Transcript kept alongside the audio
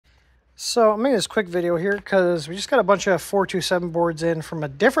So I'm making this quick video here because we just got a bunch of 4.2.7 boards in from a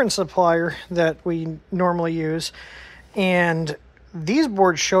different supplier that we normally use. And these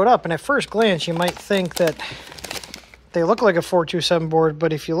boards showed up, and at first glance you might think that they look like a 4.2.7 board,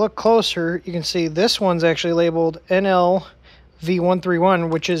 but if you look closer you can see this one's actually labeled NL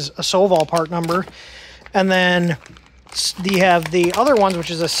V4.2.7, which is a Soval part number. And then you have the other ones, which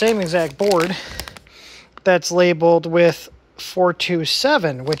is the same exact board, that's labeled with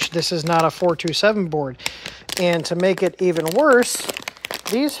 4.2.7, which this is not a 4.2.7 board. And to make it even worse,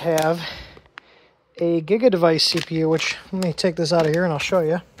 these have a Gigadevice CPU, which, let me take this out of here and I'll show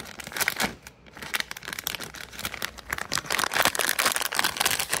you.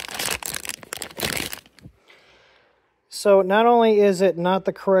 So not only is it not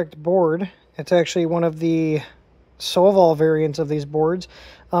the correct board, it's actually one of the Soval variants of these boards.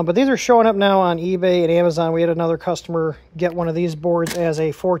 But these are showing up now on eBay and Amazon. We had another customer get one of these boards as a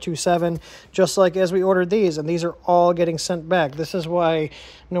 4.2.7, just like as we ordered these, and these are all getting sent back. This is why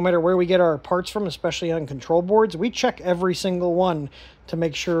no matter where we get our parts from, especially on control boards, we check every single one to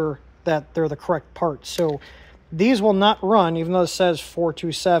make sure that they're the correct parts. So these will not run, even though it says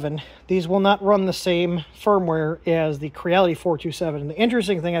 4.2.7, these will not run the same firmware as the Creality 4.2.7. And the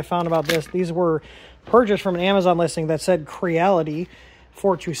interesting thing I found about this, these were purchased from an Amazon listing that said Creality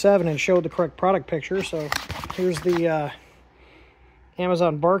 4.2.7 and showed the correct product picture. So here's the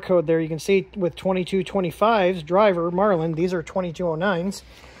Amazon barcode there. You can see with 2225's driver, Marlin, these are 2209s.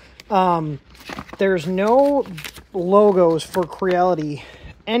 There's no logos for Creality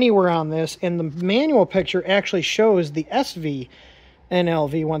anywhere on this, and the manual picture actually shows the SV NL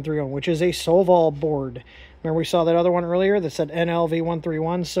V4.2.7, which is a Soval board. Remember we saw that other one earlier that said NL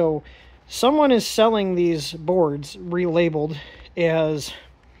V4.2.7? So someone is selling these boards relabeled as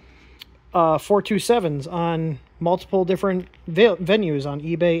 4.2.7s on multiple different venues on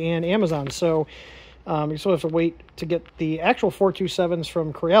eBay and Amazon. So you still have to wait to get the actual 4.2.7s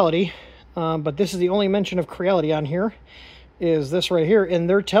from Creality. But this is the only mention of Creality on here, is this right here. And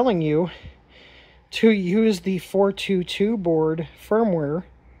they're telling you to use the 4.2.2 board firmware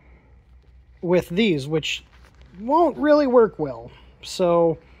with these, which won't really work well.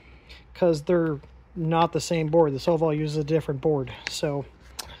 So, because they're not the same board. The Soval uses a different board. So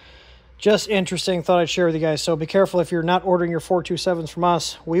just interesting, thought I'd share with you guys. So be careful if you're not ordering your 4.2.7s from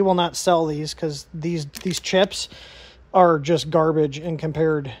us. We will not sell these because these chips are just garbage and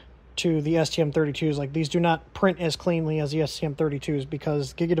compared to the STM32s. Like, these do not print as cleanly as the STM32s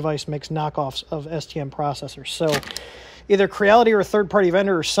because Gigadevice makes knockoffs of STM processors. So either Creality or a third-party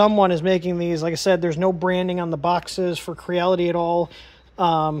vendor or someone is making these. Like I said, there's no branding on the boxes for Creality at all.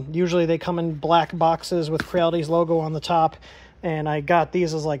 Usually they come in black boxes with Creality's logo on the top, and I got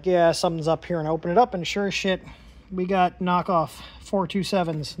these as like, yeah, something's up here, and I open it up and sure as shit we got knockoff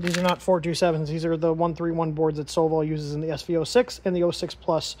 4.2.7s. These are not 4.2.7s, these are the 131 boards that Soval uses in the SV06 and the 06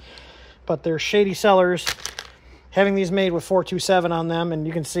 Plus, but they're shady sellers having these made with 4.2.7 on them. And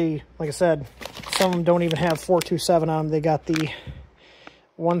you can see, like I said, some of them don't even have 4.2.7 on them, they got the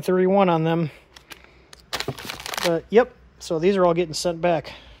 131 on them. But yep, so these are all getting sent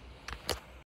back.